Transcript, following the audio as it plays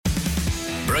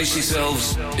Brace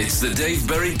yourselves. It's the Dave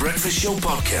Berry Breakfast Show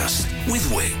podcast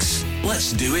with Wix.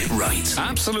 Let's do it right.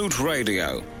 Absolute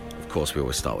Radio. Of course, we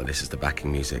always start with this as the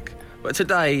backing music. But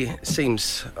today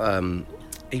seems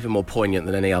even more poignant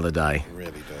than any other day. It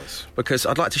really does. Because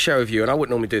I'd like to share with you, and I wouldn't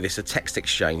normally do this, a text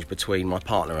exchange between my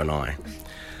partner and I.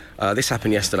 This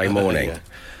happened yesterday morning.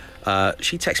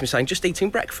 She texted me saying, just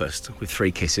eating breakfast, with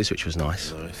 3 kisses, which was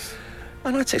nice.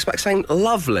 And I text back saying,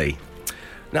 lovely.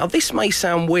 Now, this may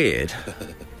sound weird,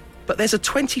 but there's a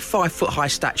 25-foot-high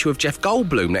statue of Jeff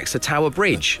Godblum next to Tower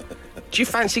Bridge. Do you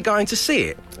fancy going to see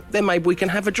it? Then maybe we can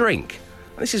have a drink.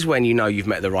 This is when you know you've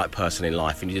met the right person in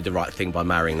life and you did the right thing by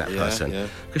marrying that person.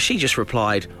 Because she just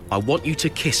replied, I want you to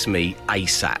kiss me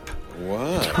ASAP.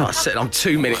 Wow. I said, I'm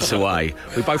 2 minutes away.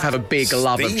 We both have a big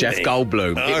love of Jeff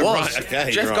Goldblum. It was. Right,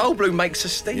 okay, Jeff Goldblum makes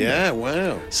us steamy. Yeah,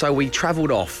 wow. So we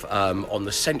travelled off on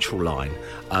the Central Line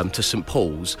to St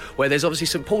Paul's, where there's obviously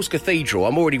St Paul's Cathedral.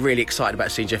 I'm already really excited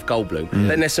about seeing Jeff Goldblum.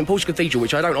 Then there's St Paul's Cathedral,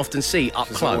 which I don't often see up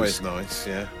close. It's always nice,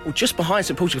 yeah. Well, just behind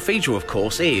St Paul's Cathedral, of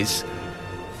course, is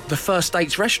the First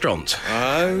Dates restaurant.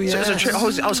 Oh, yeah. So I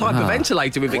was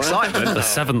hyperventilating with excitement. The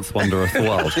 7th wonder of the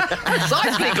world.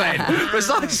 Precisely, Glenn.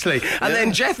 Precisely. And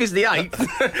then Jeff is the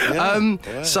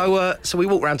 8th. So we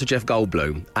walk round to Jeff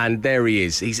Goldblum, and there he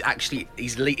is. He's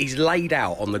laid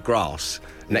out on the grass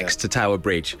next to Tower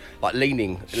Bridge, like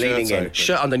leaning in, open.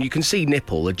 Shirt under, and you can see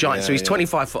nipple, a giant. So he's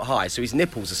 25 foot high, so his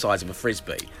nipple's the size of a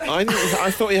frisbee. I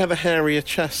thought he had a hairier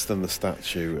chest than the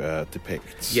statue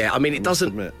depicts. Yeah, I mean, it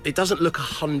doesn't look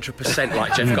 100%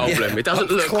 like Jeff Goldblum. It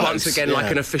doesn't look close, once again like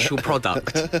an official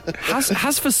product.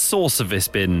 Has the source of this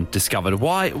been discovered?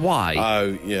 Why?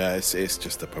 Oh, yeah, it's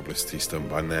just a publicity stunt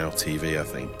by Now TV, I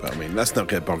think. But I mean, let's not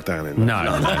get bogged down in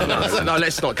that. No,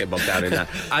 let's not get bogged down in that.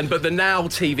 But the Now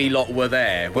TV lot were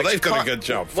there. Well, they've done a good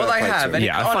job. Well, they have.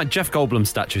 Yeah, I find Jeff Goldblum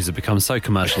statues have become so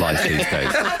commercialised these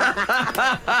days.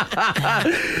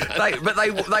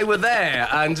 They were there,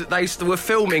 and they were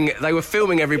filming. They were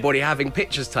filming everybody having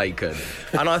pictures taken.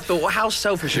 And I thought, well, how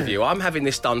selfish of you! I'm having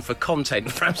this done for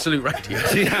content for Absolute Radio.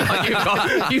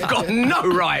 You've got no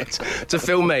right to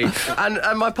film me. And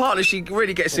my partner, she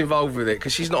really gets involved with it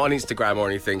because she's not on Instagram or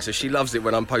anything, so she loves it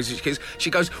when I'm posting.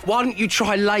 She goes, why don't you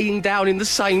try laying down in the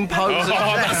same pose?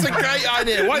 That's a great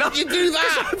idea. Why did you do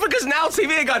that? Because Now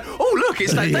TV are going, oh, look,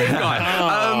 it's that Dave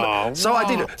guy. So I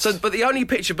didn't. But the only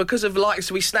picture, because of likes,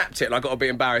 we snapped it, and I got a bit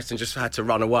embarrassed and just had to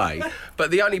run away.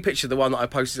 But the only picture, the one that I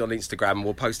posted on Instagram, and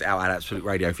we'll post it out at Absolute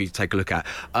Radio for you to take a look at,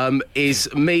 is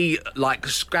me, like,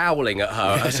 scowling at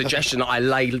her, a suggestion that I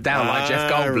lay down like Jeff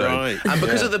Goldblum. Right. And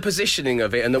because of the positioning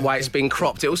of it and the way it's been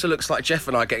cropped, it also looks like Jeff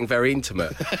and I getting very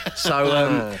intimate.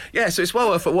 So, so it's well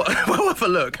worth a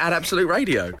look at Absolute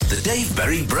Radio. The Dave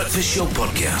Berry Breakfast Show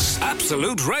podcast.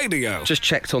 Absolute Radio. Just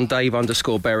checked on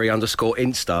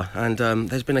Dave_Berry_Insta, and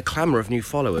there's been a clamour of new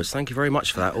followers. Thank you very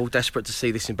much for that. All desperate to see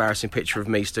this embarrassing picture of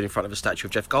me stood in front of a statue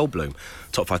of Jeff Goldblum.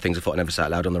 Top 5 things I thought I'd never say out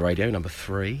loud on the radio, number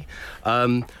 3.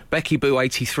 Becky Boo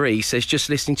 83 says, just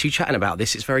listening to you chatting about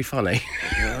this, it's very funny.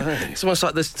 It's almost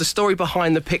like the story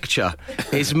behind the picture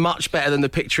is much better than the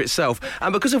picture itself.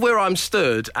 And because of where I'm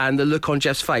stood and the look on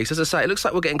Jeff's face, as I say, it looks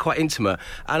like we're getting quite intimate.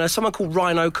 And someone called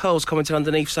Rhino Curls commented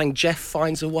underneath saying, Jeff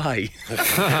finds a way.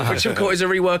 Which, of course, is a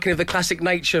reworking of the classic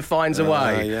Nature Finds a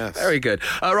Way. Yes. Very good.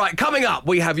 All right, coming up,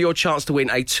 we have your chance to win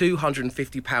a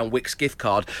 £250 Wix gift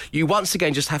card. You once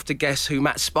again just have to guess who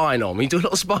Matt's spying on. We do a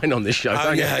lot of spying on this show,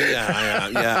 don't you?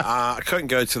 I couldn't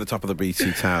go to the top of the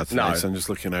BT Tower today, so I'm just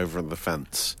looking over at the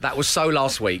fence. That was so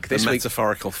last week. This week,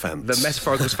 metaphorical fence. The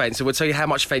metaphorical fence. And we'll tell you how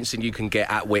much fencing you can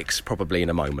get at Wix probably in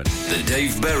a moment. The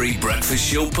Dave Berry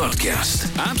Breakfast Show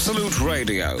podcast. Absolute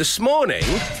Radio. This morning,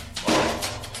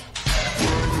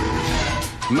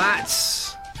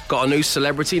 Matt's got a new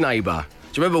celebrity neighbour.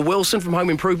 Do you remember Wilson from Home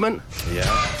Improvement? Yeah.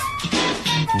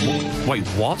 Wait,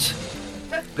 what?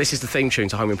 This is the theme tune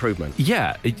to Home Improvement.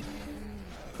 Yeah.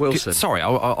 Wilson. Sorry, I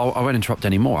won't interrupt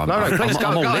anymore. No, please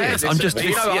I'm all go ahead. ears. I'm just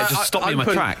stop me in my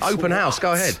tracks. Open house,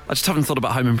 go ahead. I just haven't thought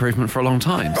about Home Improvement for a long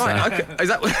time. Right, okay. Is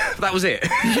that was it?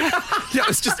 Yeah,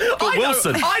 it's just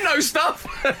Wilson. I know stuff.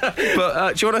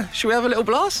 But should we have a little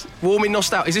blast? Warming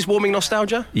nostalgia. Is this warming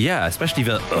nostalgia? Yeah, especially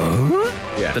the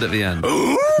bit at the end.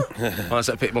 That's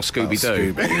a bit more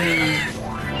Scooby-Doo.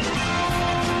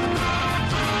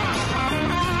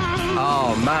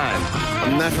 Oh, man.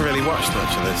 I've never really watched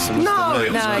much of this. I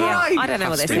don't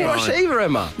know what this is. Did you watch it either,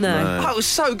 Emma? No. Oh, it was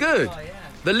so good.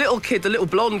 The little kid, the little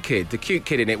blonde kid, the cute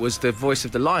kid in it was the voice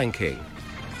of the Lion King.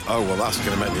 Oh, well, that's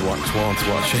going to make me want to watch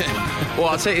it. Well,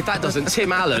 I'll tell you, if that doesn't,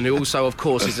 Tim Allen, who also, of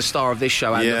course, is the star of this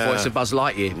show and the voice of Buzz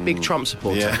Lightyear, big Trump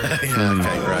supporter. Yeah.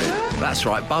 Okay, great. That's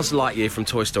right, Buzz Lightyear from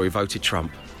Toy Story voted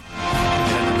Trump.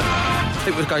 I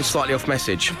think we're going slightly off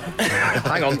message.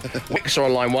 Hang on. Wicks are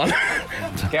on line 1.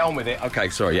 Get on with it. OK,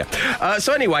 sorry, yeah.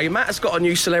 So anyway, Matt has got a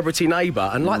new celebrity neighbour,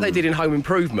 and like they did in Home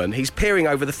Improvement, he's peering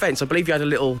over the fence. I believe you had a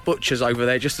little butcher's over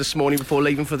there just this morning before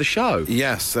leaving for the show.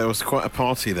 Yes, there was quite a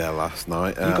party there last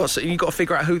night. You've got to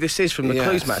figure out who this is from the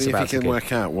clues Matt's about to give. See if you can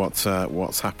work out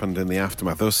what's happened in the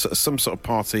aftermath. There was some sort of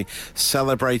party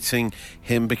celebrating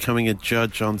him becoming a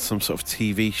judge on some sort of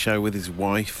TV show with his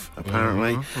wife,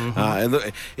 apparently.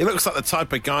 It looks like the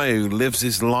type of guy who lives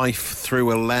his life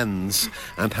through a lens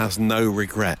and has no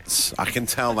regrets. I can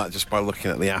tell that just by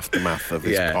looking at the aftermath of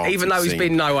his party even though he's scene.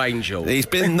 been no angel. He's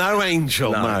been no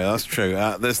angel, no, that's true.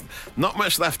 There's not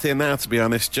much left here now, to be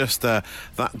honest, just that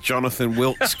Jonathan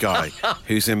Wilkes guy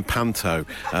who's in Panto.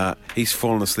 He's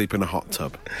fallen asleep in a hot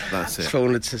tub. That's it.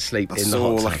 Fallen asleep That's in the hot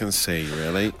all tub. I can see,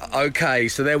 really. OK,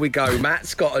 so there we go.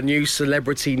 Matt's got a new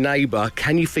celebrity neighbour.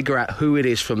 Can you figure out who it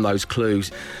is from those clues?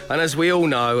 And as we all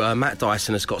know, Matt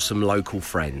Dyson has got some local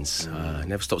friends.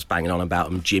 Never stops banging on about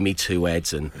them. Jimmy Two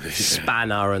Heads and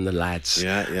Spanner and the lads.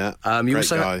 Yeah. Great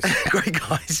Guys. Great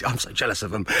guys. I'm so jealous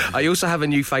of them. You also have a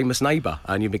new famous neighbour,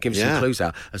 and you've been giving some clues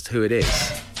out as to who it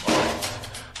is.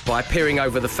 By peering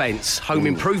over the fence, Home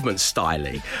Improvement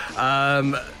styly.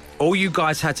 All you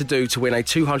guys had to do to win a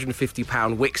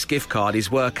 £250 Wix gift card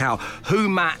is work out who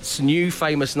Matt's new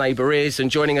famous neighbour is. And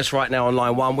joining us right now on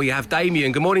line 1, we have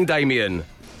Damien. Good morning, Damien.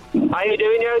 How you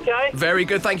doing? You okay? Very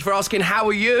good, thank you for asking. How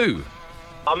are you?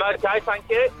 I'm okay, thank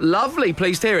you. Lovely,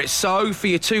 pleased to hear it. So, for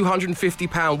your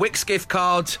 £250 Wix gift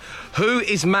card, who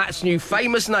is Matt's new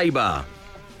famous neighbour?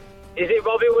 Is it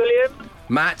Robbie Williams?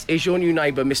 Matt is your new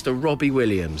neighbour, Mr. Robbie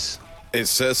Williams. It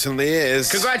certainly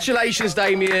is. Congratulations,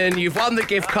 Damien. You've won the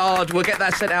gift card. We'll get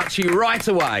that sent out to you right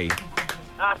away.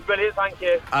 That's brilliant, thank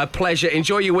you. A pleasure.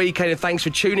 Enjoy your weekend and thanks for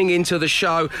tuning into the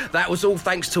show. That was all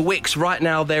thanks to Wix. Right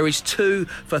now, there is 2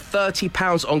 for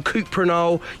 £30 on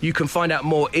Cuprinol. You can find out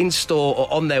more in-store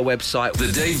or on their website.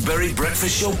 The Dave Berry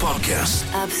Breakfast Show Podcast.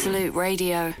 Absolute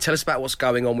Radio. Tell us about what's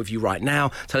going on with you right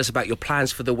now. Tell us about your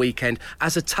plans for the weekend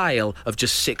as a tale of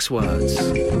just 6 words.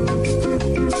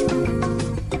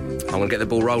 I'm going to get the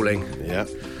ball rolling. Yeah.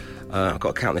 I've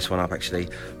got to count this one up, actually.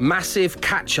 Massive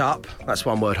catch-up, that's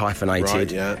one word hyphenated,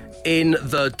 Right, yeah. in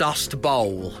the Dust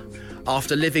Bowl.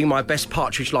 After living my best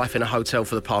partridge life in a hotel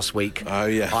for the past week, Oh,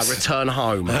 yes. I return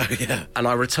home. Oh, yeah. And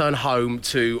I return home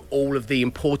to all of the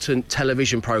important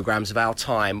television programmes of our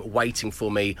time waiting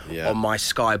for me on my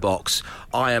Skybox.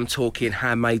 I am talking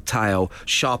Handmaid's Tale,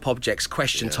 Sharp Objects,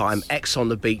 Question Time, X on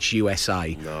the Beach,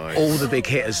 USA. Nice. All the big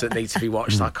hitters that need to be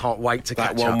watched. I can't wait to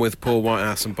catch That one up. with Paul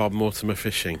Whitehouse and Bob Mortimer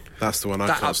fishing. That's the one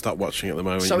I can't stop watching at the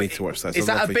moment. So you need to watch that. It's is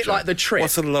that a lovely bit show. like The Trip?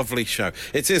 What's a lovely show.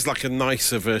 It is like a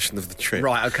nicer version of The Trip.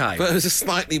 Right, OK. But it was a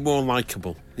slightly more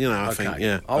likeable. You know, I think,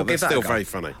 yeah. I'll But give they're that still a go. very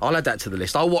funny. I'll add that to the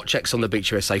list. I'll watch X on the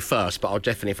Beach USA first, but I'll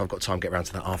definitely, if I've got time, get round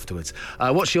to that afterwards.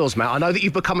 What's yours, Matt? I know that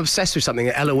you've become obsessed with something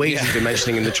that Eloise has been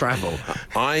mentioning in the travel.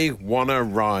 I want to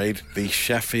ride the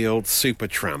Sheffield Super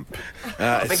Tramp.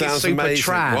 I think it's Super amazing.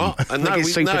 Tram. What? I think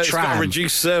it's Super it's got Tram. a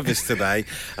reduced service today,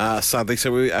 sadly,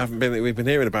 so we've been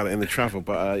hearing about it in the travel,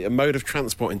 but a mode of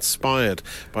transport inspired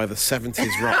by the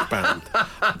 70s rock band,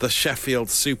 the Sheffield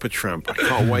Super Tramp. I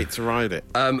can't wait to ride it.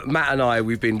 Matt and I,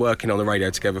 we've been working on the radio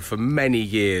together for many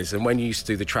years, and when you used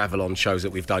to do the travel on shows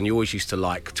that we've done, you always used to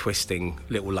like twisting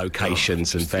little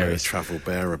locations and various... travel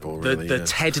bearable, really. The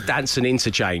Ted Danson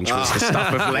interchange was the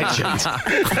stuff of legend.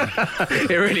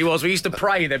 It really was. We used to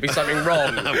pray there'd be something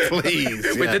wrong.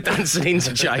 Please, With the Danson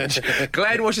interchange.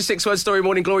 Glenn, what's your 6-word story,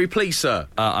 Morning Glory, please, sir?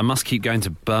 I must keep going to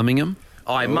Birmingham.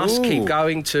 I must keep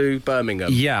going to Birmingham.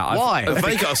 Yeah. Why? Have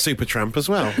they got a Super Tramp as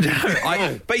well?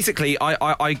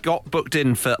 I got booked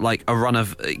in for like a run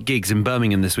of gigs in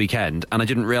Birmingham this weekend, and I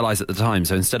didn't realise at the time.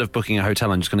 So instead of booking a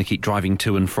hotel, I'm just going to keep driving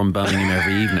to and from Birmingham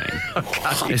every evening.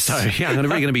 Okay. So yeah, I'm really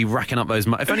going to be racking up those.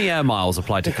 If only air miles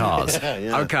applied to cars.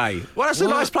 Okay. Well, that's a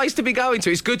nice place to be going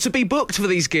to. It's good to be booked for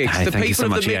these gigs. Hey, the thank you people so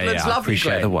of much. the Midlands I love you,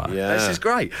 appreciate Glenn. the work. Yeah. This is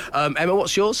great. Emma,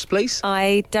 what's yours, please?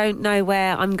 I don't know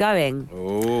where I'm going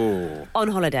Oh. on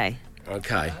holiday.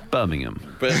 Okay. Birmingham.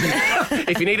 But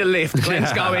If you need a lift,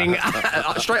 Glenn's going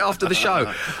straight after the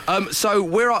show. So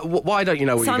why don't you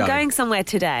know where So you're I'm going somewhere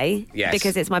today Yes.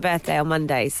 because it's my birthday on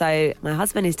Monday. So my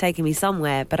husband is taking me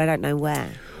somewhere, but I don't know where.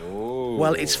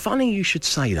 Well, it's funny you should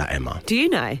say that, Emma, Do you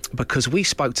know? because we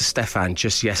spoke to Stefan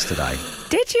just yesterday.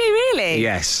 Did you really?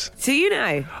 Yes. So you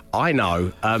know? I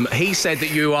know. He said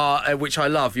that you are, which I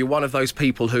love, you're one of those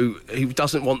people who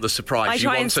doesn't want the surprise. I You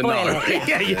try want and to spoil know.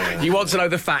 it, You want to know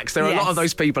the facts. There are a lot Yes. of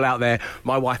those people out there.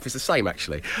 My wife is the same,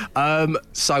 actually.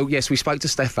 So, yes, we spoke to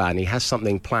Stefan. He has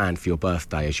something planned for your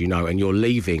birthday, as you know, and you're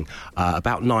leaving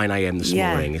about 9 a.m. this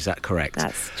morning. Is that correct?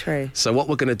 That's true. So what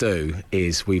we're going to do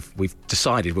is we've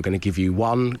decided we're going to give you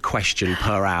one question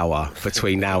per hour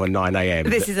between now and 9 a.m.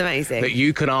 This is amazing. That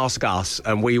you can ask us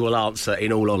and we will answer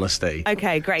in all honesty.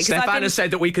 Okay, great. 'Cause I've Stefan been- has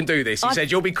said that we can do this. He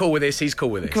said you'll be cool with this, he's cool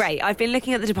with this. Great. I've been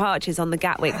looking at the departures on the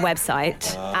Gatwick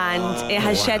website and it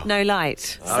has shed no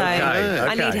light. So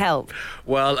I need help.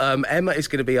 Well, Emma is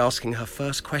going to be asking her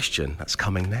first question. That's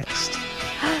coming next.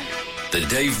 The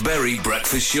Dave Berry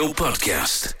Breakfast Show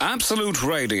Podcast. Absolute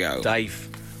Radio. Dave,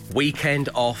 weekend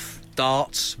off.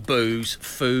 Darts, booze,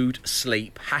 food,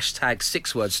 sleep. Hashtag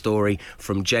 6-word story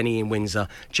from Jenny in Windsor.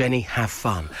 Jenny, have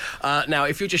fun. Now,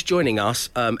 if you're just joining us,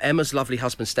 Emma's lovely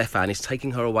husband Stefan is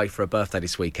taking her away for her birthday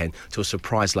this weekend to a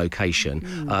surprise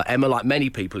location. Emma, like many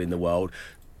people in the world,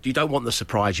 you don't want the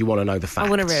surprise, you want to know the facts. I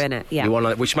want to ruin it, yeah. You want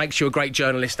to, which makes you a great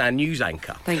journalist and news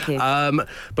anchor. Thank you.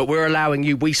 But we're allowing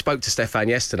you, we spoke to Stefan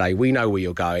yesterday, we know where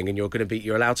you're going, and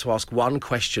you're allowed to ask one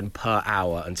question per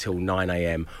hour until 9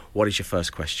 a.m. What is your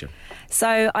first question?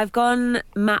 So I've gone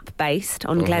map-based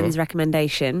on Glenn's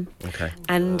recommendation. Okay.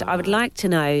 And I would like to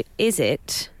know, is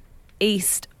it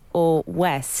east or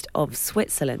west of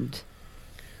Switzerland?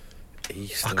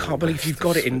 I can't believe you've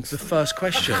got it in the first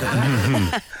question.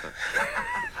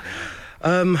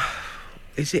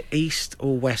 Is it east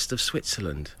or west of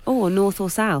Switzerland? Or north or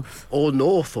south? Or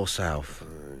north or south?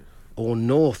 Or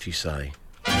north, you say?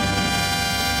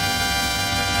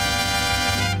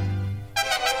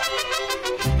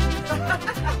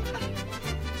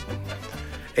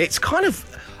 It's kind of,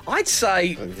 I'd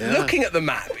say, looking at the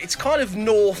map, it's kind of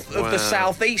north of the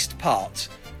southeast part.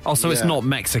 Oh, so it's not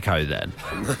Mexico then?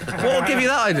 What will give you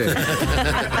that idea?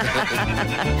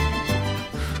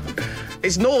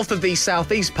 It's north of the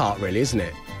southeast part, really, isn't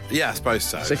it? Yeah, I suppose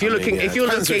so. So if you're looking,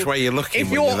 Depends which way you're looking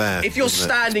when you're there. if you're doesn't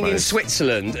it, I standing in suppose.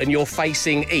 Switzerland and you're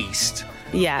facing east,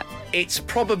 Yeah. it's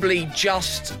probably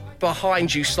just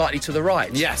behind you, slightly to the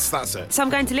right. Yes, that's it. So I'm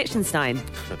going to Liechtenstein.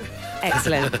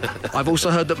 Excellent. I've also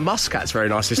heard that Muscat's very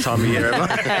nice this time of year, Emma.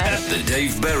 The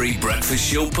Dave Berry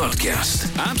Breakfast Show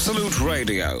Podcast. Absolute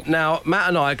Radio. Now, Matt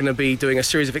and I are going to be doing a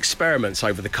series of experiments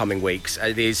over the coming weeks.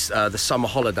 It is the summer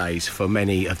holidays for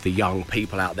many of the young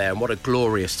people out there, and what a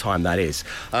glorious time that is.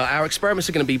 Our experiments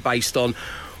are going to be based on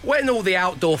when all the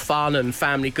outdoor fun and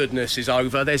family goodness is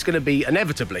over, there's going to be,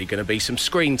 inevitably, going to be some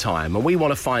screen time, and we want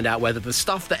to find out whether the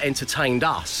stuff that entertained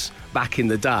us back in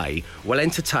the day will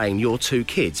entertain your two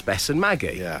kids, Bess and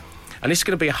Maggie. Yeah. And it's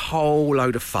going to be a whole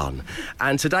load of fun.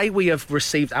 And today we have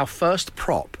received our first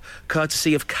prop,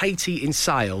 courtesy of Katie in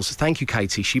sales. Thank you,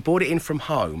 Katie. She brought it in from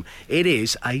home. It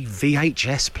is a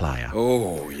VHS player.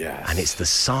 Oh, yes. And it's the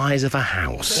size of a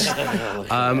house.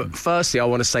 Firstly, I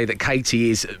want to say that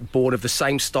Katie is bored of the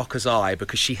same stock as I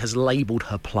because she has labelled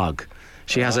her plug.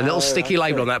 She has a little sticky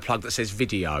label on that plug that says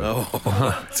video.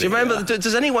 Do you remember?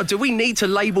 Do we need to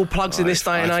label plugs in this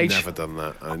day and age? I've never done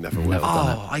that. I never will have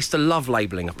done it. I used to love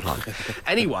labelling a plug.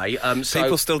 Anyway, so...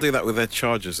 People still do that with their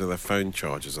chargers or their phone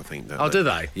chargers, I think. Oh, do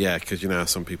they? Yeah, because, you know,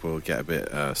 some people get a bit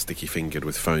sticky-fingered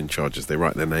with phone chargers. They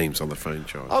write their names on the phone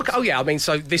chargers. Okay, oh, yeah, I mean,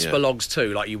 so this Yeah. belongs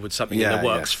to, like you would something in the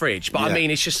works fridge. But I Yeah.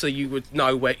 mean, it's just so you would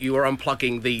know where you were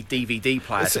unplugging the DVD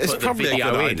player to It's put the probably a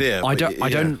video good in. idea. I but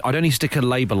I'd only stick a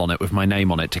label on it with my name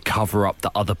on it to cover up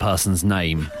the other person's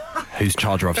name whose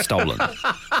charger I've stolen.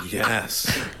 Yes.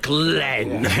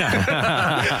 Glenn.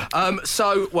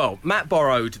 Well, Matt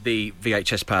borrowed the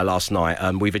VHS player last night.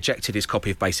 We've ejected his copy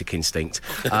of Basic Instinct.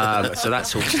 So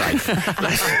that's all safe.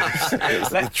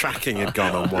 The tracking had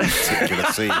gone on one particular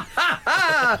scene.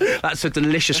 That's a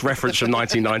delicious reference from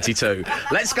 1992.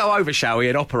 Let's go over, shall we,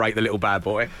 and operate the little bad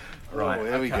boy. Right, Oh,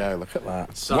 here we go. Look at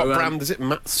that. So, what brand is it?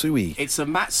 Matsui. It's a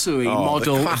Matsui Oh,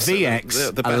 model the classic,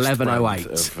 VX the best 1108.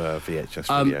 brand of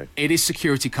VHS video. It is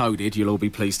security coded, you'll all be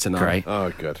pleased to know. Great.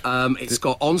 Oh, good. It's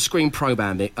got on-screen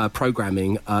programming,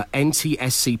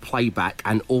 NTSC playback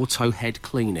and auto head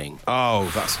cleaning.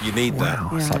 You need that.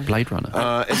 It's like Blade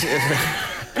Runner. Is it,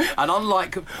 And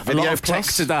unlike a Video lot of tech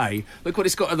Plus? today, look what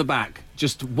it's got at the back.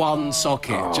 Just one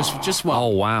socket. Just one. Oh,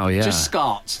 wow, yeah. Just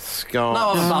SCART. SCART. No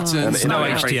other buttons. No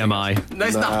everything. HDMI.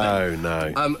 There's nothing.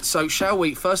 no. So shall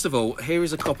we, first of all, here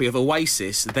is a copy of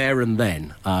Oasis, There and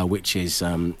Then, which is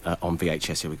on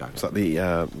VHS. Here we go. It's like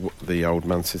the old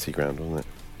Man City ground, wasn't it?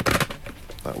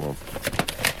 That one.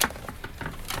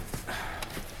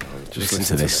 Just Listen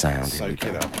to this sound. Soak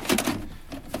it up.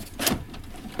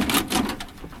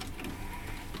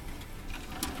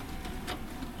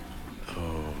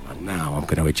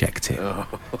 going to eject it.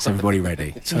 Is everybody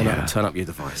ready? Turn up your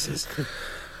devices.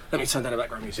 Let me turn down the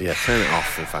background music. Yeah, turn it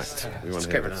off, in fact. We want to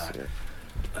get rid of that.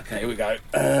 Yeah. Okay, here we go.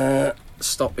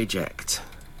 Stop eject.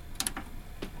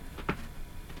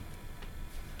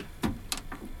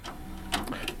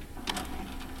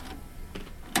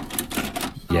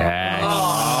 Yes.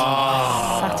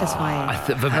 Satisfying.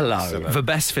 The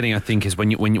best feeling, I think, is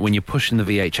when you're pushing the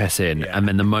VHS in, and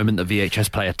then the moment the VHS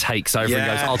player takes over and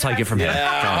goes, "I'll take it from here."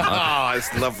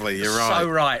 It's lovely. You're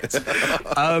right. So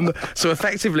right. So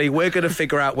effectively, we're going to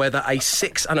figure out whether a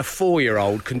 6 and a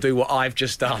 4-year-old can do what I've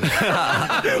just done,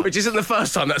 which isn't the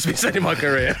first time that's been said in my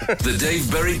career. The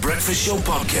Dave Berry Breakfast Show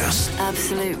podcast.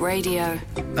 Absolute Radio.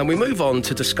 And we move on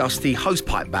to discuss the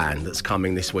hosepipe ban that's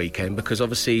coming this weekend, because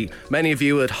obviously many of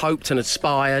you had hoped and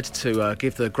aspired to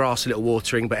give the grass a little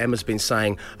watering, but Emma's been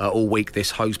saying all week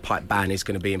this hosepipe ban is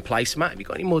going to be in place. Matt, have you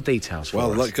got any more details for us?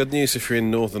 Well, look, good news if you're in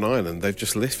Northern Ireland. They've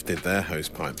just lifted their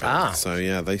hosepipe ban. So,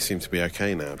 yeah, they seem to be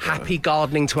OK now. Happy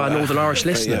gardening to our Northern Irish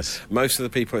listeners. Yeah, most of the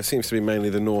people, it seems to be mainly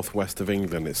the northwest of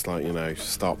England. It's like,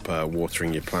 stop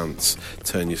watering your plants,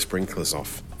 turn your sprinklers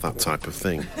off, that type of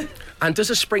thing. And does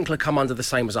a sprinkler come under the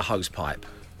same as a hosepipe?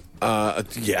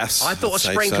 Yes. I thought a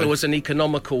sprinkler was an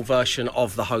economical version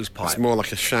of the hosepipe. It's more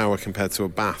like a shower compared to a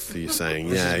bath, you're saying.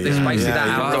 It's basically that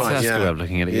outdoors. That's the way of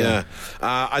looking at it, yeah.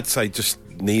 I'd say just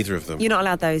neither of them. You're not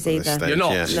allowed those either. You're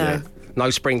not? Yes, No. yeah. No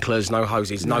sprinklers, no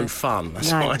hoses, no fun.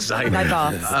 That's what I say. No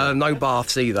baths. No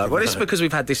baths either. Well, it's because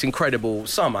we've had this incredible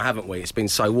summer, haven't we? It's been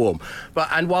so warm.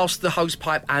 And whilst the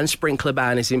hosepipe and sprinkler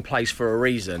ban is in place for a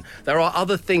reason, there are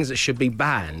other things that should be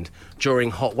banned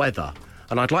during hot weather.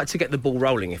 And I'd like to get the ball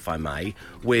rolling, if I may,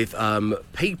 with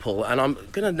people, and I'm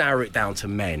going to narrow it down to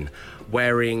men,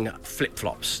 wearing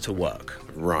flip-flops to work.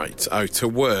 Right. Oh, to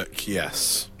work,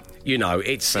 yes.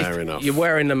 It's fair enough. You're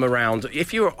wearing them around.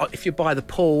 If you're by the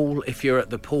pool, if you're at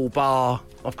the pool bar,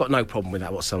 I've got no problem with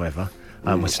that whatsoever.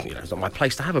 It's not my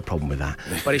place to have a problem with that.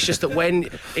 But it's just that when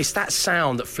it's that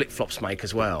sound that flip-flops make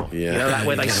as well. Yeah. That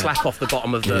where they slap off the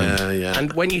bottom of them. Yeah.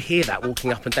 And when you hear that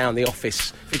walking up and down the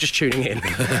office, if you're just tuning in.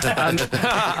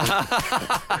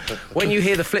 When you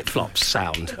hear the flip-flops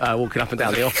sound walking up and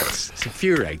down the office, it's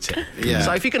infuriating. Yeah.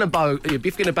 So if you're going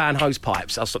to ban hose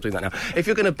pipes, I'll stop doing that now. If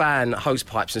you're going to ban hose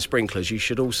pipes and sprinklers, you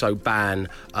should also ban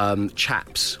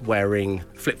chaps wearing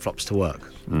flip-flops to work.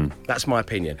 That's my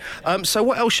opinion. So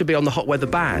what else should be on the hot weather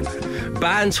ban?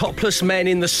 Ban topless men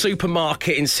in the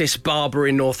supermarket, insists Barbara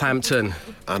in Northampton.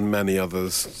 And many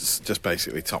others, just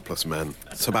basically topless men.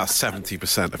 It's about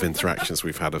 70% of interactions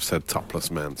we've had have said topless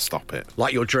men. Stop it.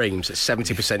 Like your dreams, it's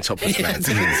 70% topless men.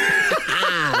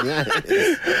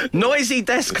 Noisy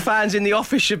desk fans in the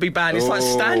office should be banned. It's like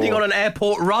standing on an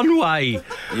airport runway.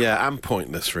 Yeah, and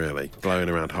pointless, really, blowing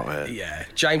around hot air. Yeah.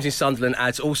 James in Sunderland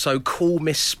adds also cool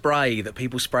mist spray that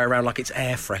people spray around like it's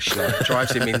air freshener. It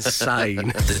drives him insane.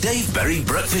 The Dave Berry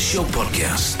Breakfast Show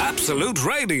podcast. Absolute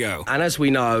Radio. And as we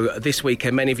know, this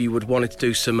weekend many of you would wanted to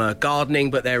do some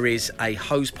gardening, but there is a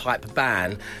hosepipe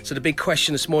ban. So the big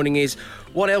question this morning is,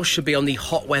 what else should be on the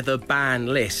hot weather ban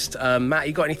list? Matt,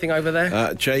 you got anything over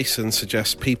there? Jason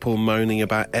suggests people moaning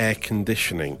about air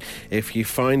conditioning. If you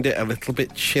find it a little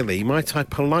bit chilly, might I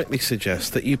politely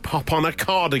suggest that you pop on a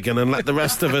cardigan and let the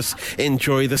rest of us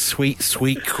enjoy the sweet,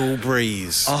 sweet, cool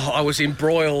breeze? Oh, I was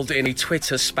embroiled in a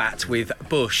Twitter spat with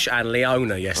Bush and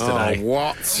Leona yesterday. Oh,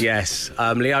 what? Yes.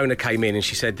 Leona came in and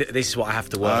she said, this is what I have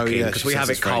to work in, because we have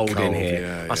it cold in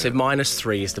here. I said,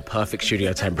 -3 is the perfect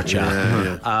studio temperature.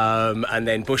 And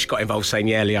then Bush got involved saying,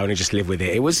 Leona, just live with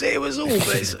it. It was all,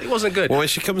 but it wasn't good. Well, when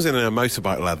she comes in her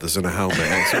motorbike leathers and a helmet,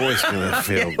 it's always going to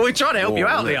feel we're trying to help you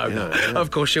out, Leona. Yeah.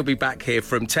 Of course, she'll be back here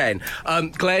from 10.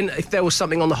 Glenn, if there was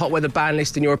something on the hot weather ban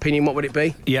list, in your opinion, what would it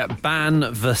be? Yeah, ban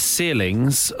the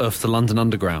ceilings of the London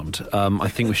Underground. I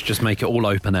think we should just make it all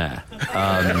open air.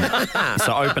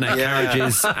 So open air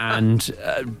carriages and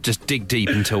just dig deep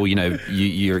until,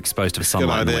 you're exposed to the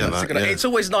sunlight. Good idea, It's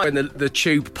always nice when the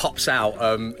tube pops out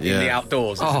in the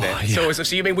outdoors, isn't it? Yeah.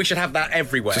 So you mean we should have that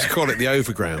everywhere? Just call it the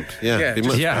overground.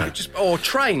 Or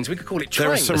trains. We could call it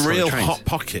trains. There are some real hot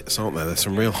pockets, aren't there? There's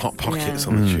some real hot pockets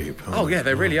on the tube. Oh, yeah,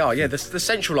 there really are. Yeah, the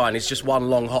Central Line is just one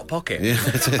long hot pocket. Yeah,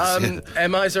 it is.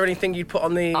 Emma, is there anything you'd put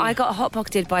on the... I got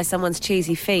hot-pocketed by someone's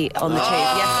cheesy feet on the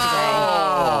tube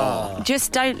yesterday.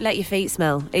 Just don't let your feet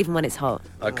smell, even when it's hot.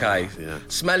 Okay.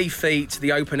 Smelly feet,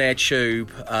 the open-air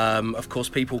tube, of course,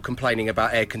 people complaining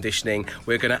about air conditioning.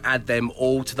 We're going to add them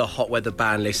all to the hot weather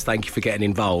ban list. Thank you for getting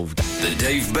involved. The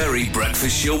Dave Berry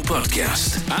Breakfast Show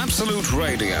podcast. Absolute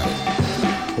Radio.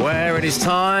 Where it is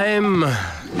time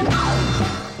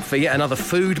for yet another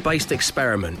food-based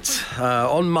experiment.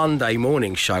 On Monday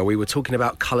morning show, we were talking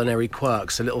about culinary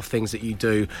quirks, the little things that you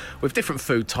do with different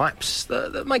food types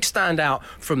that make stand out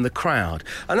from the crowd.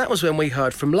 And that was when we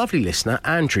heard from lovely listener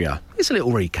Andrea. Here's a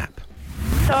little recap.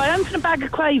 So I open a bag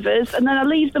of quavers and then I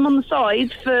leave them on the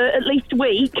side for at least a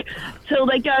week till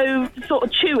they go sort of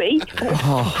chewy,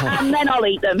 and then I'll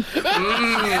eat them.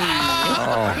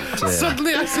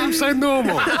 Suddenly I seem so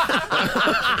normal.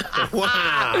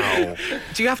 Wow.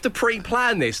 Do you have to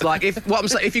pre-plan this? Like, if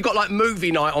you've got like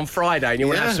movie night on Friday and you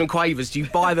want to have some quavers, do you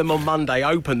buy them on Monday,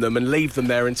 open them and leave them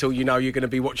there until you know you're going to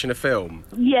be watching a film?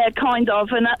 Yeah, kind of.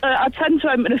 And I tend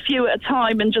to open a few at a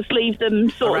time and just leave them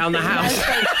sort around of the house.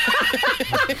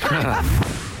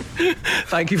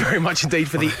 Thank you very much indeed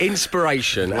for the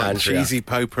inspiration, Like Andrea. cheesy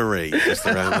potpourri just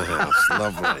around the house.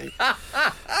 Lovely.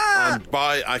 And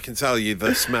I can tell you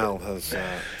the smell has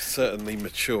certainly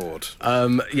matured.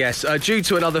 Yes, due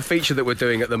to another feature that we're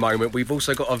doing at the moment, we've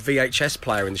also got a VHS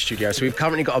player in the studio. So we've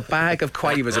currently got a bag of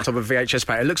quavers on top of a VHS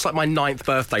player. It looks like my 9th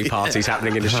birthday party's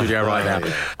happening in the studio right now.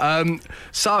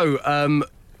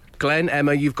 Glenn,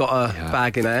 Emma, you've got a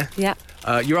bag in there. Yeah.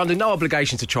 You're under no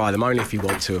obligation to try them, only if you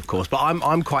want to, of course. But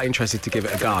I'm quite interested to give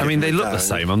it a go. I mean, they look the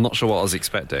same. I'm not sure what I was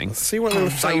expecting. See what they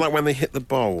sound like when they hit the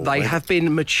bowl. They have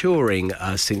been maturing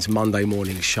since Monday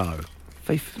morning's show.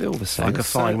 They feel the same. Like a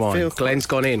fine wine. feel- Glenn's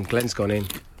gone in.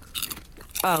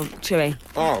 Oh, chewy.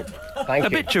 Oh, Thank A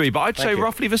you. bit chewy, but I'd say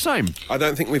roughly the same. I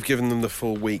don't think we've given them the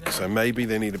full week, so maybe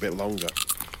they need a bit longer.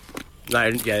 No,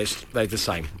 yeah, they're the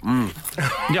same.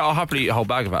 Yeah, I'll happily eat a whole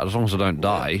bag of it as long as I don't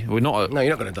die. We're not. No, you're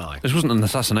not going to die. This wasn't an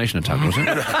assassination attack, was it?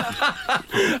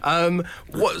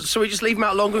 So we just leave them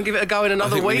out longer and give it a go in I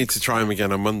another think we week? need to try them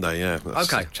again on Monday, yeah.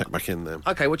 Let's Okay. check back in then.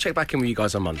 Okay, we'll check back in with you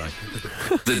guys on Monday.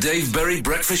 The Dave Berry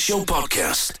Breakfast Show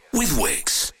podcast with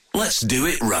Wix. Let's do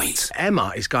it right.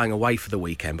 Emma is going away for the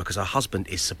weekend because her husband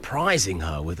is surprising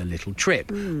her with a little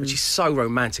trip, which is so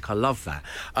romantic. I love that.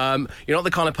 You're not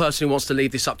the kind of person who wants to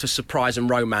leave this up to surprise and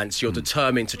romance. You're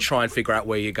determined to try and figure out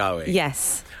where you're going.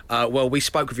 Yes. Well, we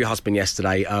spoke with your husband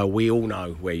yesterday. We all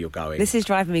know where you're going. This is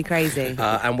driving me crazy.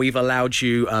 And we've allowed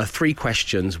you 3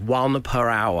 questions, 1 per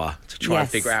hour, to try and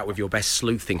Yes. figure out with your best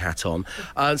sleuthing hat on.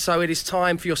 So it is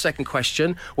time for your second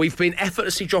question. We've been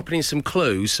effortlessly dropping in some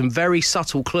clues, some very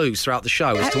subtle clues throughout the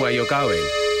show as to where you're going.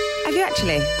 Have you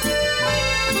actually?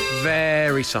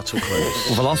 Very subtle clues.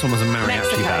 Well, the last one was a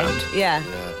mariachi band. Yeah.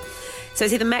 So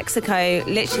it's either Mexico,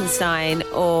 Liechtenstein,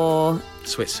 or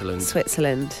Switzerland.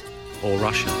 Or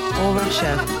Russia. Or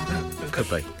Russia. Could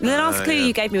be. The last clue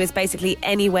you gave me was basically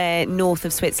anywhere north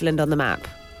of Switzerland on the map.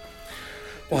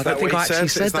 Well, I that don't think what I he actually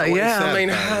said? Is said that that. what he Yeah, said I mean,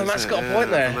 there? Matt's Is got it? a point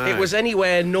Yeah, I there. don't know. It was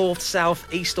anywhere north, south,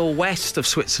 east or west of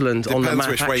Switzerland on the Depends map,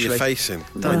 which way you're actually. facing It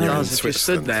when you're in does. If you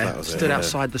stood Switzerland. there, That was it, stood yeah.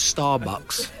 outside the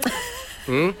Starbucks.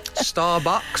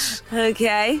 Starbucks.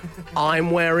 Okay.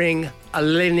 I'm wearing a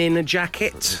linen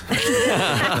jacket.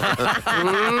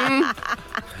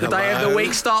 The day of the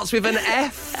week starts with an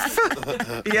F.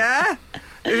 Yeah?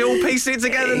 You all piece it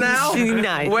together now?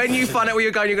 No. When you find out where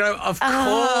you're going, of course.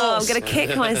 Oh, I'm going to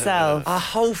kick myself. A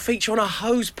whole feature on a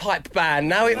hose pipe band.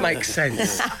 Now it makes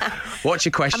sense. What's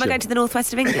your question? Am I going to the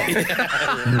northwest of England?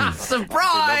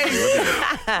 Surprise!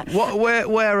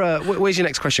 Where's your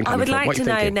next question I coming would from? like What to you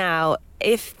know thinking? now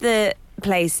if the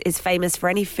place is famous for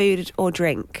any food or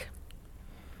drink.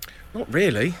 Not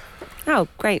really. Oh,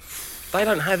 great. They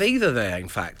don't have either there, in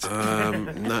fact.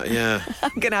 No, yeah.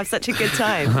 I'm going to have such a good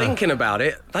time. Thinking about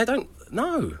it, they don't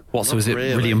know. What, so is it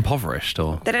really. really impoverished,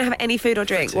 or? They don't have any food or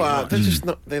drink. Well, they're just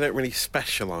not. They don't really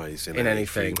specialise in In any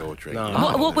anything. food or drink. No.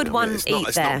 What would one it's eat not,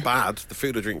 it's there? not bad. The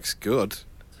food or drink's good.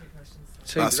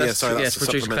 That's that's a producer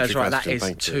Claire's supplementary right. That question, is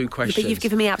thank you. 2 questions. But you've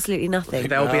given me absolutely nothing.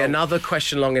 There'll be Well, another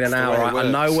question long in an that's the hour. way it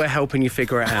I know works. we're helping you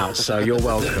figure it out, so you're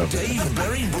welcome. Dave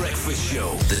Berry Breakfast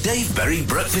Show. The Dave Berry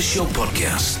Breakfast Show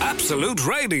podcast. Absolute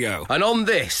Radio. And on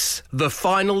this, the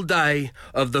final day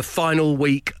of the final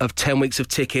week of 10 weeks of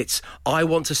tickets, I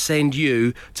want to send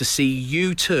you to see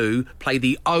U2 play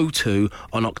the O2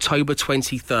 on October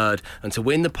 23rd. And to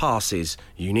win the passes,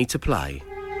 you need to play.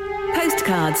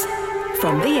 Postcards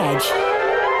from the Edge.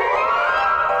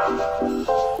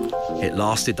 It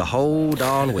lasted the whole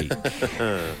darn week.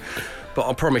 But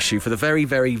I promise you, for the very,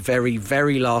 very, very,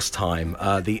 very last time,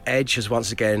 the Edge is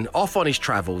once again off on his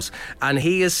travels, and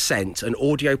he has sent an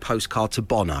audio postcard to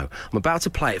Bono. I'm about to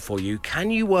play it for you. Can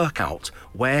you work out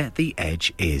where the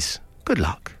Edge is? Good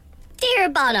luck. Dear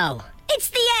Bono, it's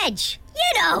the Edge.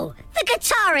 You know, the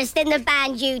guitarist in the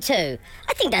band U2.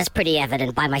 I think that's pretty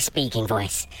evident by my speaking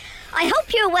voice. I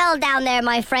hope you're well down there,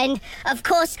 my friend. Of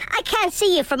course, I can't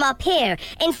see you from up here.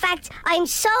 In fact, I'm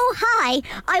so high,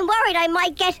 I'm worried I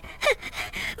might get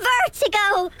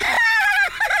vertigo.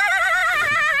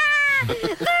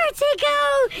 Vertigo!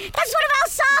 That's one of our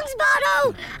songs,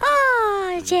 Bono!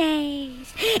 Oh, jeez.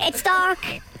 It's dark.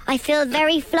 I feel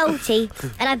very floaty,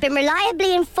 and I've been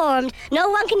reliably informed no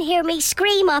one can hear me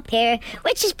scream up here,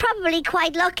 which is probably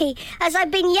quite lucky, as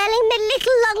I've been yelling my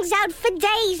little lungs out for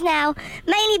days now,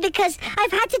 mainly because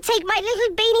I've had to take my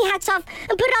little beanie hats off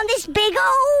and put on this big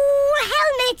old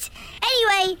helmet.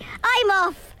 Anyway, I'm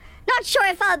off. Not sure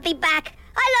if I'll be back.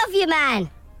 I love you, man.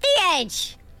 The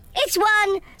Edge. It's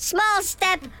one small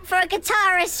step for a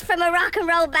guitarist from a rock and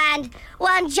roll band,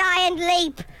 one giant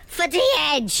leap for The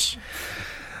Edge.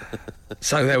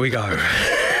 So there we go.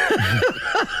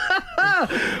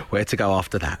 Where to go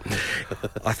after that?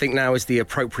 I think now is the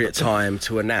appropriate time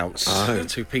to announce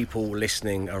to people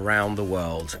listening around the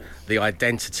world the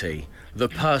identity, the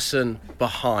person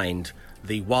behind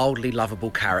the wildly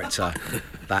lovable character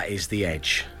that is The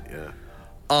Edge. Yeah.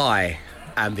 I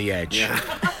am The Edge. Yeah.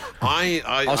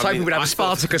 I was hoping we'd have a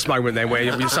Spartacus moment then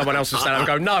where someone else would stand up and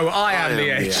go, no, I am The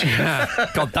Edge.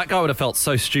 Yeah. God, that guy would have felt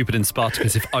so stupid in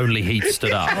Spartacus if only he'd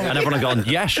stood up. And everyone had gone,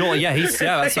 yeah, sure, yeah,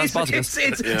 that's Spartacus.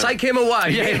 Take him away.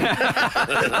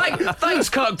 Yeah. Thanks,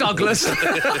 Kirk Douglas.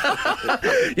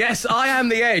 Yes, I am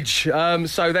The Edge.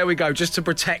 So there we go, just to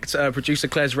protect producer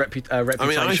Claire's reputation. I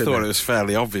mean, I thought it was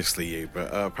fairly obviously you,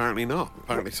 but apparently not.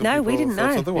 Apparently some people we didn't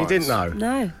know. Otherwise. You didn't know?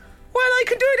 No. Well, I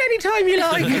can do it anytime you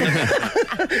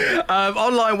like.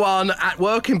 On line one, at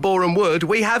work in Boreham Wood,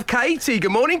 we have Katie.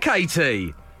 Good morning,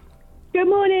 Katie. Good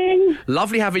morning.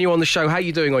 Lovely having you on the show. How are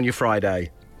you doing on your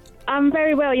Friday? I'm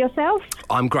very well. Yourself?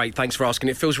 I'm great, thanks for asking.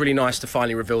 It feels really nice to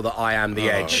finally reveal that I am The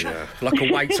Edge. Yeah. Like a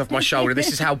weight's off my shoulder.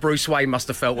 This is how Bruce Wayne must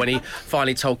have felt when he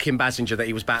finally told Kim Basinger that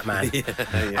he was Batman.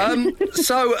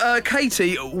 So,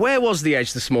 Katie, where was The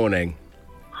Edge this morning?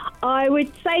 I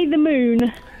would say the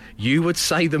moon. You would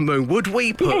say the moon. Would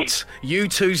we put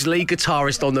U2's lead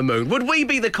guitarist on the moon? Would we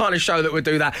be the kind of show that would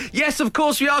do that? Yes, of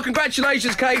course we are.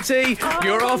 Congratulations, Katie.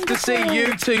 You're off to see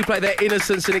U2 play their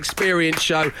Innocence and Experience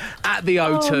show at the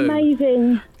O2. Oh,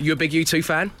 amazing. You a big U2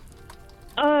 fan?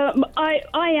 I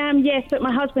am, yes, but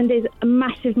my husband is a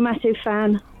massive, massive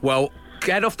fan. Well,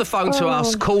 get off the phone to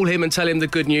us, call him and tell him the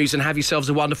good news, and have yourselves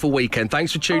a wonderful weekend.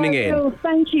 Thanks for tuning in. Oh,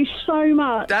 thank you so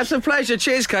much. That's a pleasure.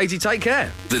 Cheers, Katie. Take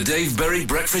care. The Dave Berry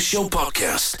Breakfast Show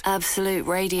Podcast. Absolute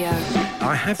Radio.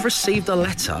 I have received a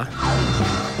letter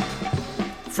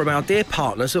from our dear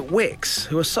partners at Wix,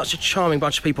 who are such a charming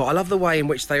bunch of people. I love the way in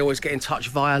which they always get in touch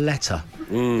via letter.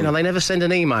 You know, they never send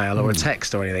an email or a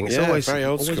text or anything. It's always very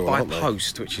old school, by aren't they?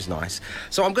 post, which is nice.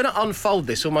 So I'm going to unfold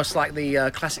this almost like the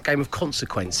classic game of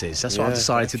Consequences. That's what I've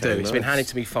decided to do. It's been handed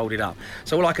to me folded up.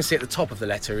 So all I can see at the top of the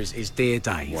letter is Dear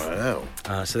Dave. Wow.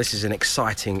 So this is an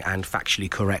exciting and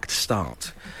factually correct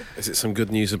start. Is it some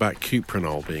good news about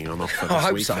Cuprinol being on offer this I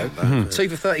hope weekend? so.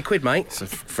 2 for £30, mate. It's a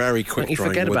very quick Don't you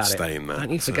drying forget wood about stain, it. that.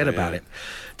 Don't you forget about it.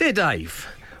 Dear Dave,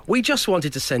 we just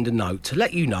wanted to send a note to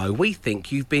let you know we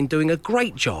think you've been doing a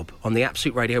great job on the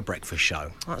Absolute Radio Breakfast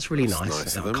Show. That's really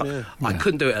nice. Of them, I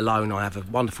couldn't do it alone. I have a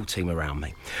wonderful team around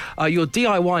me. Your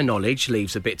DIY knowledge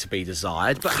leaves a bit to be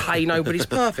desired, but hey, nobody's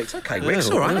perfect. Okay,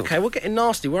 Wix, all right. Okay, we're getting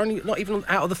nasty. We're only not even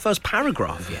out of the first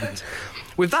paragraph yet.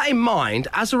 With that in mind,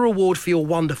 as a reward for your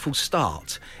wonderful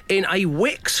start, in a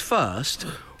Wix first,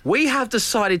 we have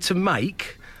decided to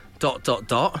make ...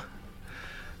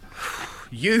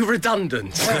 you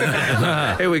redundant.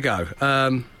 Here we go.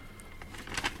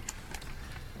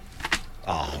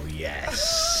 Oh,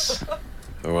 yes.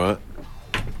 All right.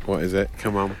 What is it?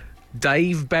 Come on.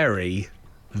 Dave Berry,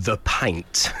 the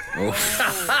paint.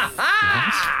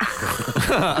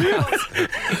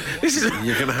 This is.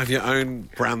 You're going to have your own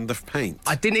brand of paint.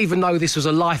 I didn't even know this was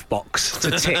a life box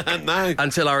to tick No.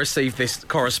 until I received this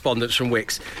correspondence from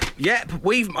Wix. Yep,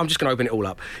 I'm just going to open it all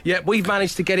up. Yep, we've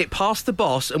managed to get it past the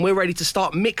boss and we're ready to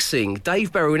start mixing.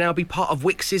 Dave Berry will now be part of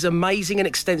Wix's amazing and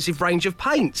extensive range of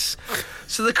paints.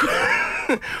 So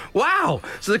wow.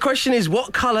 So the question is,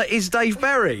 what colour is Dave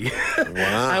Berry?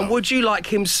 Wow. And would you like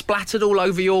him splattered all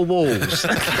over your walls? Is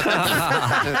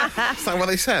that what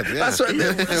they said? Yeah. So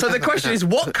the question is,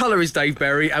 what colour is Dave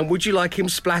Berry, and would you like him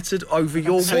splattered over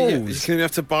your So you're walls? going to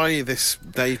have to buy this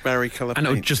Dave Berry colour And paint.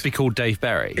 it would just be called Dave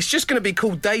Berry. It's just going to be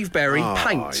called Dave Berry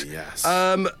Paint. Yes.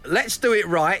 Let's do it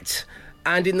right.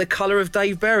 And in the colour of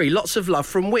Dave Berry. Lots of love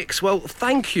from Wix. Well,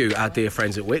 thank you, our dear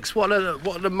friends at Wix. What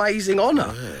an amazing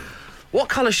honour. What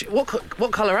colour?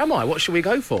 What colour am I? What should we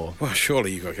go for? Well,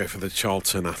 surely you've got to go for the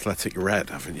Charlton Athletic Red,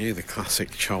 haven't you? The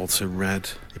classic Charlton Red.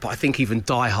 But I think even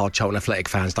die-hard Charlton Athletic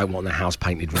fans don't want their house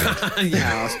painted red.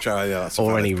 Yeah, that's true. Yeah, that's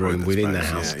or any room within the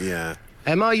house. Yeah.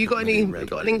 Emma, you got any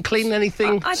inkling,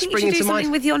 anything I think you springing should do to something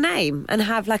mind? with your name and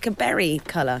have like a berry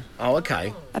colour. Oh,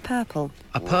 okay. A purple.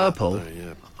 A purple?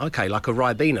 Yeah. Okay, like a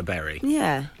Ribena berry.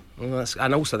 Yeah. Well,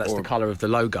 and also that's the colour of the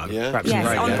logo. Yeah. Perhaps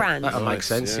Yes, in on radio. brand. That'll make Nice,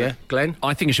 sense, yeah. yeah. Glenn?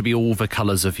 I think it should be all the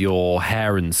colours of your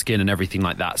hair and skin and everything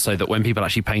like that, so that when people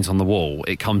actually paint on the wall,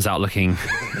 it comes out looking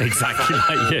exactly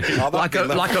like you.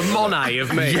 Like a Monet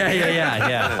of me.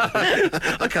 Yeah.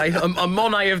 Okay, a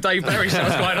Monet of Dave Berry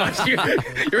sounds quite nice. You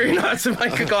really know how to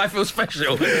make a guy feel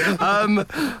special.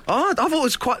 I've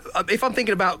always if I'm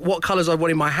thinking about what colours I want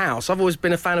in my house, I've always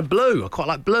been a fan of blue. I quite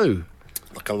like blue.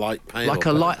 Like a light pale. Like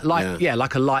a light,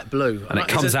 like a light blue. And it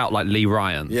comes out like Lee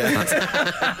Ryan. Yeah.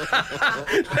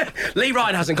 Lee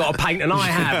Ryan hasn't got a paint and I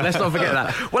have. Let's not forget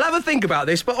that. We'll have a think about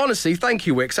this, but honestly, thank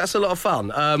you, Wicks. That's a lot of fun.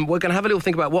 We're going to have a little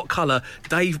think about what colour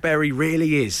Dave Berry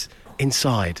really is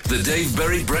inside. The Dave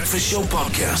Berry Breakfast Show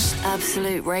Podcast.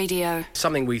 Absolute Radio.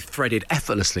 Something we threaded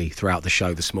effortlessly throughout the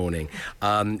show this morning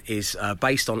is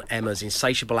based on Emma's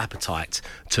insatiable appetite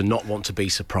to not want to be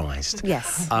surprised.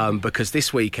 Yes. Because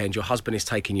this weekend your husband is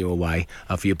taking you away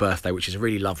for your birthday, which is a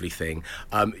really lovely thing.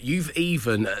 You've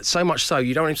even, so much so,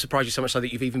 you don't want him to surprise you so much so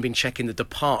that you've even been checking the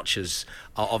departures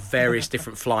of various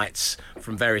different flights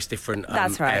from various different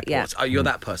That's right, airports. yeah. Oh, you're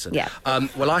that person? Yeah.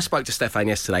 Well, I spoke to Stefan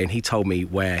yesterday and he told me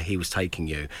where he was taking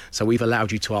you. So we've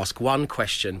allowed you to ask one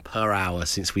question per hour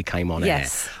since we came on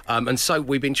Yes. air. And so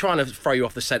we've been trying to throw you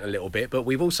off the scent a little bit, but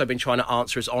we've also been trying to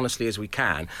answer as honestly as we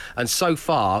can. And so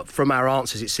far, from our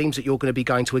answers, it seems that you're going to be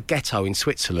going to a ghetto in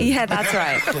Switzerland. Yeah, that's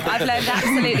right. I've learned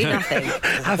absolutely nothing.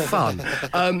 Have fun.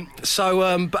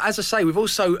 But as I say, we've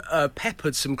also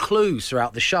peppered some clues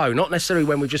throughout the show, not necessarily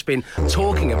when we've just been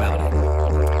talking about it.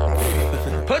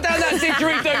 Put down that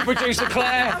didgeridoo, producer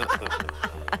Claire.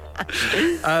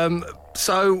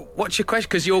 So, what's your question?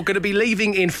 Because you're going to be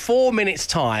leaving in 4 minutes'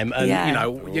 time, and Yeah. you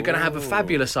know you're going to have a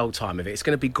fabulous old time of it. It's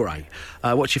going to be great.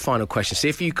 What's your final question? See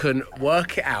if you can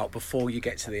work it out before you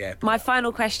get to the airport. My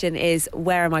final question is,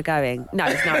 where am I going? No,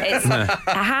 it's not. It's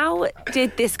how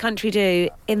did this country do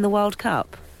in the World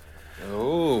Cup?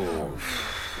 Oh.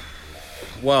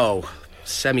 Well,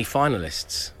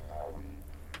 semi-finalists.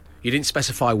 You didn't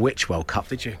specify which World Cup,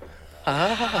 did you? Done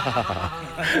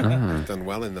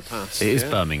well in the past. It is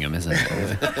Birmingham, isn't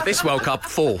it? This World Cup,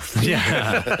 fourth.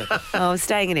 Yeah. Oh, I'm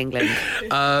staying in England.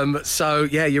 So,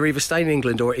 yeah, you're either staying in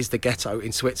England or it is the ghetto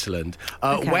in Switzerland.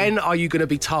 Okay. When are you going to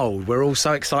be told? We're all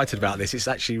so excited about this. It's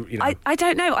actually, you know... I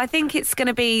don't know. I think it's going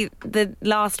to be the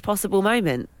last possible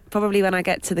moment. Probably when I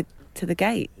get to the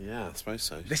gate. Yeah, I suppose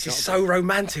so. This is so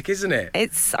romantic, isn't it?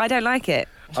 I don't like it.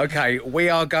 OK, we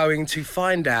are going to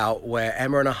find out where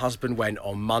Emma and her husband went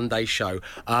on Monday's show.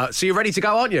 So you're ready to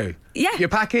go, aren't you? Yeah. You're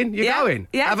packing? You're going?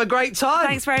 Yeah. Have a great time.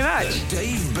 Thanks very much. The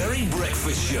Dave Berry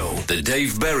Breakfast Show. The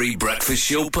Dave Berry Breakfast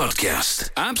Show Podcast.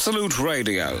 Absolute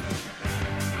Radio.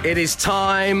 It is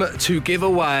time to give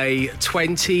away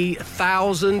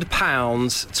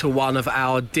 £20,000 to one of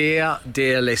our dear,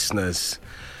 dear listeners.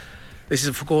 This is,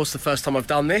 of course, the first time I've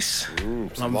done this.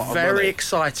 I'm very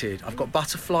excited. I've got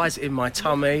butterflies in my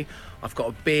tummy. I've got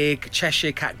a big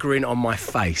Cheshire Cat grin on my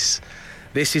face.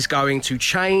 This is going to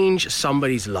change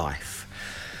somebody's life.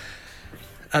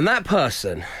 And that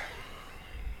person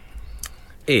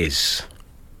is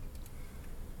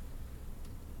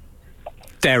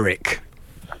Derek.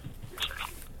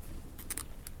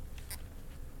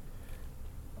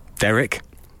 Derek?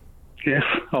 Yes,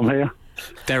 I'm here.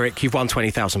 Derek, you've won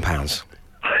 £20,000.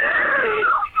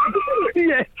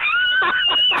 Yes.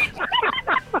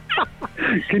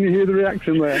 Can you hear the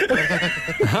reaction there?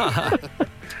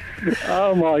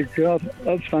 Oh my God,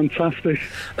 that's fantastic.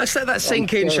 Let's let that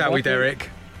sink in, shall we, Derek?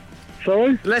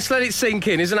 Sorry? Let's let it sink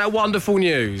in. Isn't that wonderful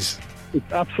news?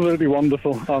 It's absolutely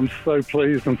wonderful. I'm so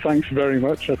pleased and thanks very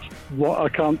much. That's what I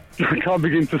can't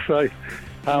begin to say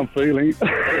how I'm feeling.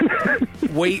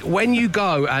 When you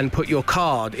go and put your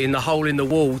card in the hole in the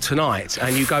wall tonight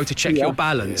and you go to check your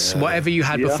balance, whatever you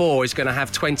had before is going to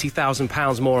have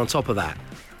 £20,000 more on top of that.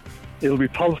 It'll be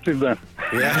positive then.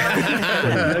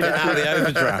 The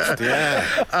overdraft,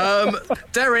 yeah.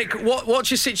 Derek,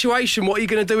 what's your situation? What are you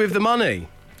going to do with the money?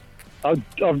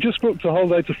 I've just booked a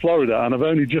holiday to Florida and I've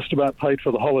only just about paid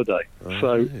for the holiday.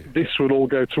 So this would all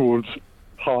go towards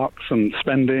parks and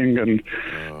spending and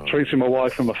treating my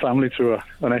wife and my family to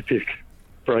an epic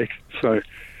break. So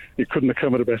it couldn't have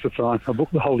come at a better time. I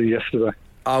booked the holiday yesterday.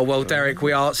 Oh, well, Derek,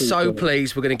 we are so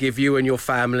pleased. We're going to give you and your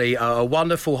family a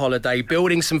wonderful holiday,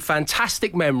 building some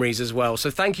fantastic memories as well. So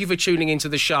thank you for tuning into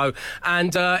the show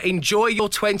and enjoy your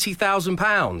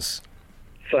 £20,000.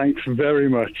 Thanks very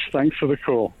much. Thanks for the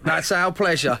call. That's our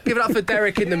pleasure. Give it up for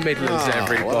Derek in the Midlands,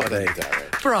 everybody. Well done,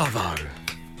 Derek. Bravo.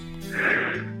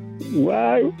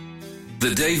 Wow.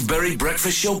 The Dave Berry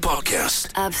Breakfast Show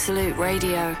podcast. Absolute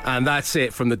Radio. And that's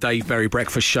it from the Dave Berry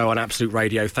Breakfast Show on Absolute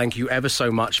Radio. Thank you ever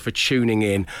so much for tuning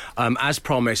in. As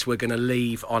promised, we're going to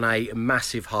leave on a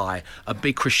massive high, a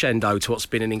big crescendo to what's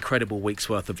been an incredible week's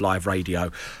worth of live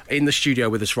radio. In the studio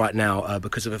with us right now,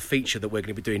 because of a feature that we're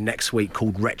going to be doing next week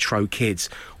called Retro Kids,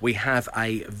 we have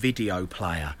a video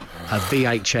player, a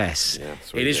VHS.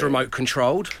 Yeah, it is remote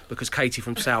controlled because Katie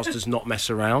from Sales does not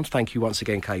mess around. Thank you once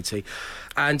again, Katie.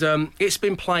 And it's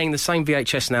been playing the same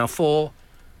VHS now for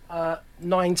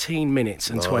 19 minutes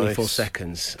and 24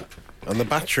 seconds. And the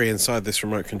battery inside this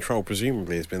remote control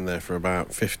presumably has been there for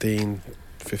about 15,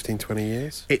 20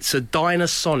 years? It's a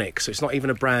Dynasonic, so it's not even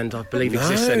a brand I believe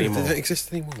exists anymore. They don't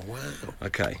exist anymore, wow.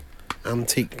 OK.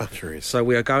 Antique batteries. So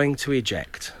we are going to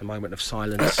eject. A moment of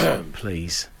silence,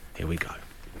 please. Here we go.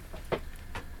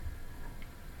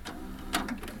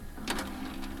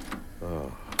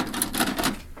 Oh.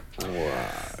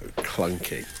 Wow,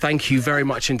 clunky. Thank you very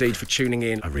much indeed for tuning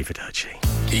in. Arrivederci.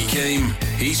 He came,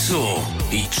 he saw,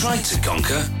 he tried to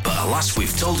conquer, but alas,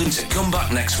 we've told him to come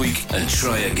back next week and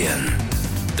try again.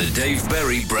 The Dave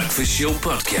Berry Breakfast Show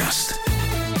podcast.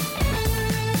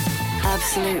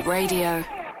 Absolute Radio.